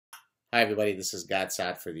Hi, everybody. This is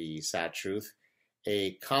Saad for the Sad Truth.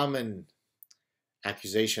 A common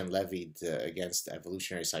accusation levied against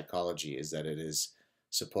evolutionary psychology is that it is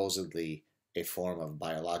supposedly a form of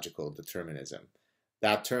biological determinism.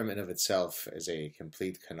 That term in of itself is a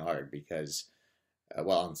complete canard because,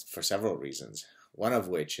 well, for several reasons. One of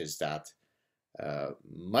which is that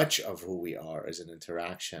much of who we are is an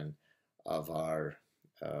interaction of our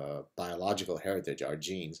biological heritage, our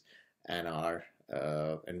genes, and our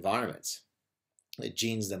environments. The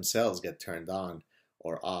genes themselves get turned on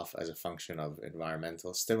or off as a function of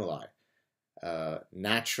environmental stimuli.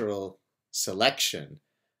 Natural selection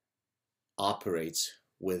operates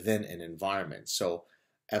within an environment. So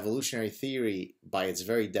evolutionary theory, by its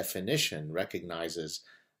very definition, recognizes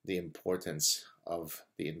the importance of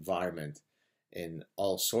the environment in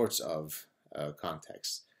all sorts of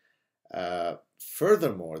contexts.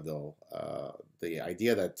 Furthermore, though, the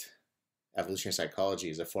idea that evolutionary psychology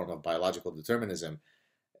is a form of biological determinism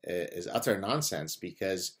is utter nonsense,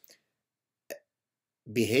 because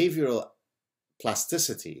behavioral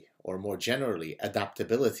plasticity, or more generally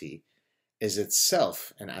adaptability, is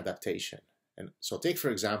itself an adaptation. And so take, for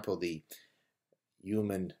example, the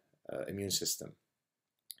human immune system.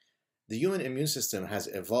 The human immune system has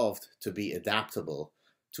evolved to be adaptable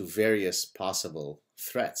to various possible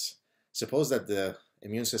threats. Suppose that the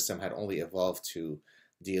immune system had only evolved to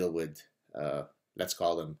deal with, let's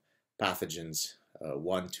call them pathogens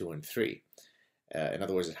 1, 2, and 3. In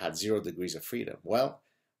other words, it had 0 degrees of freedom. Well,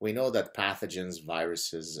 we know that pathogens,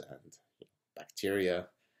 viruses, and bacteria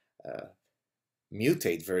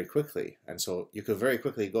mutate very quickly. And so you could very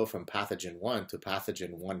quickly go from pathogen 1 to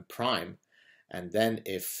pathogen 1 prime. And then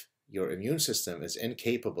if your immune system is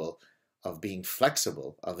incapable of being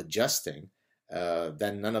flexible, of adjusting,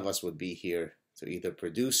 then none of us would be here to either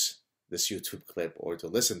produce this YouTube clip or to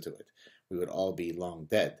listen to it. We would all be long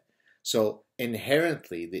dead. So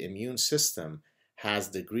inherently, the immune system has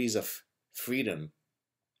degrees of freedom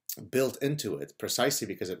built into it, precisely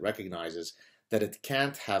because it recognizes that it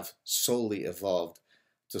can't have solely evolved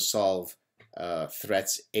to solve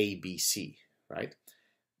threats A, B, C, right?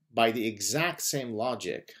 By the exact same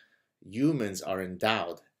logic, humans are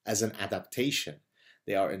endowed as an adaptation.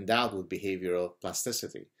 They are endowed with behavioral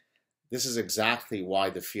plasticity. This is exactly why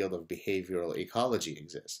the field of behavioral ecology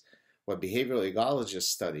exists. What behavioral ecologists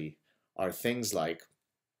study are things like,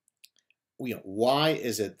 why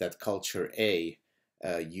is it that culture A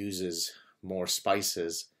uses more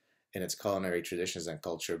spices in its culinary traditions than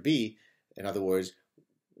culture B? In other words,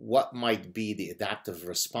 what might be the adaptive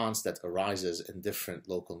response that arises in different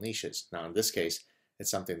local niches? Now, in this case,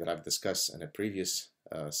 it's something that I've discussed in a previous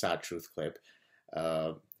Sad Truth clip.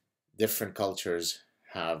 Different cultures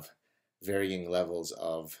have varying levels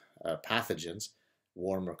of pathogens.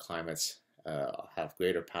 Warmer climates have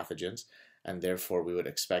greater pathogens, and therefore we would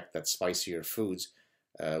expect that spicier foods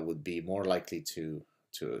would be more likely to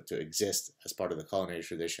exist as part of the culinary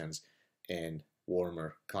traditions in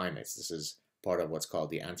warmer climates. This is part of what's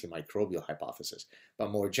called the antimicrobial hypothesis.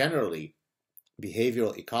 But more generally,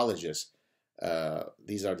 behavioral ecologists,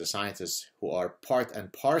 these are the scientists who are part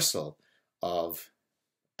and parcel of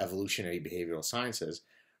evolutionary behavioral sciences,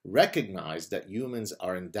 recognize that humans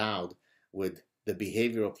are endowed with the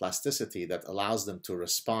behavioral plasticity that allows them to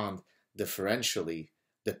respond differentially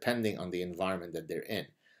depending on the environment that they're in.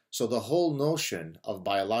 So the whole notion of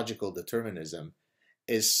biological determinism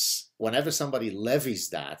is, whenever somebody levies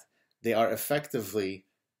that, they are effectively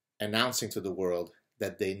announcing to the world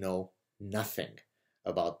that they know nothing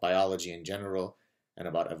about biology in general and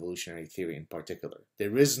about evolutionary theory in particular.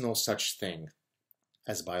 There is no such thing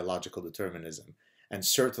as biological determinism, and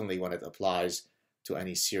certainly when it applies to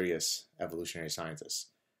any serious evolutionary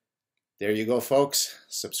scientists. There you go, folks.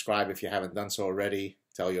 Subscribe if you haven't done so already.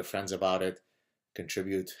 Tell your friends about it.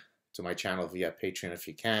 Contribute to my channel via Patreon if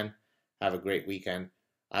you can. Have a great weekend.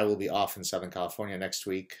 I will be off in Southern California next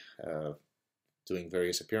week doing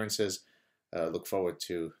various appearances. Look forward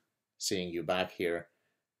to seeing you back here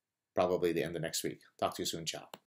probably the end of next week. Talk to you soon. Ciao.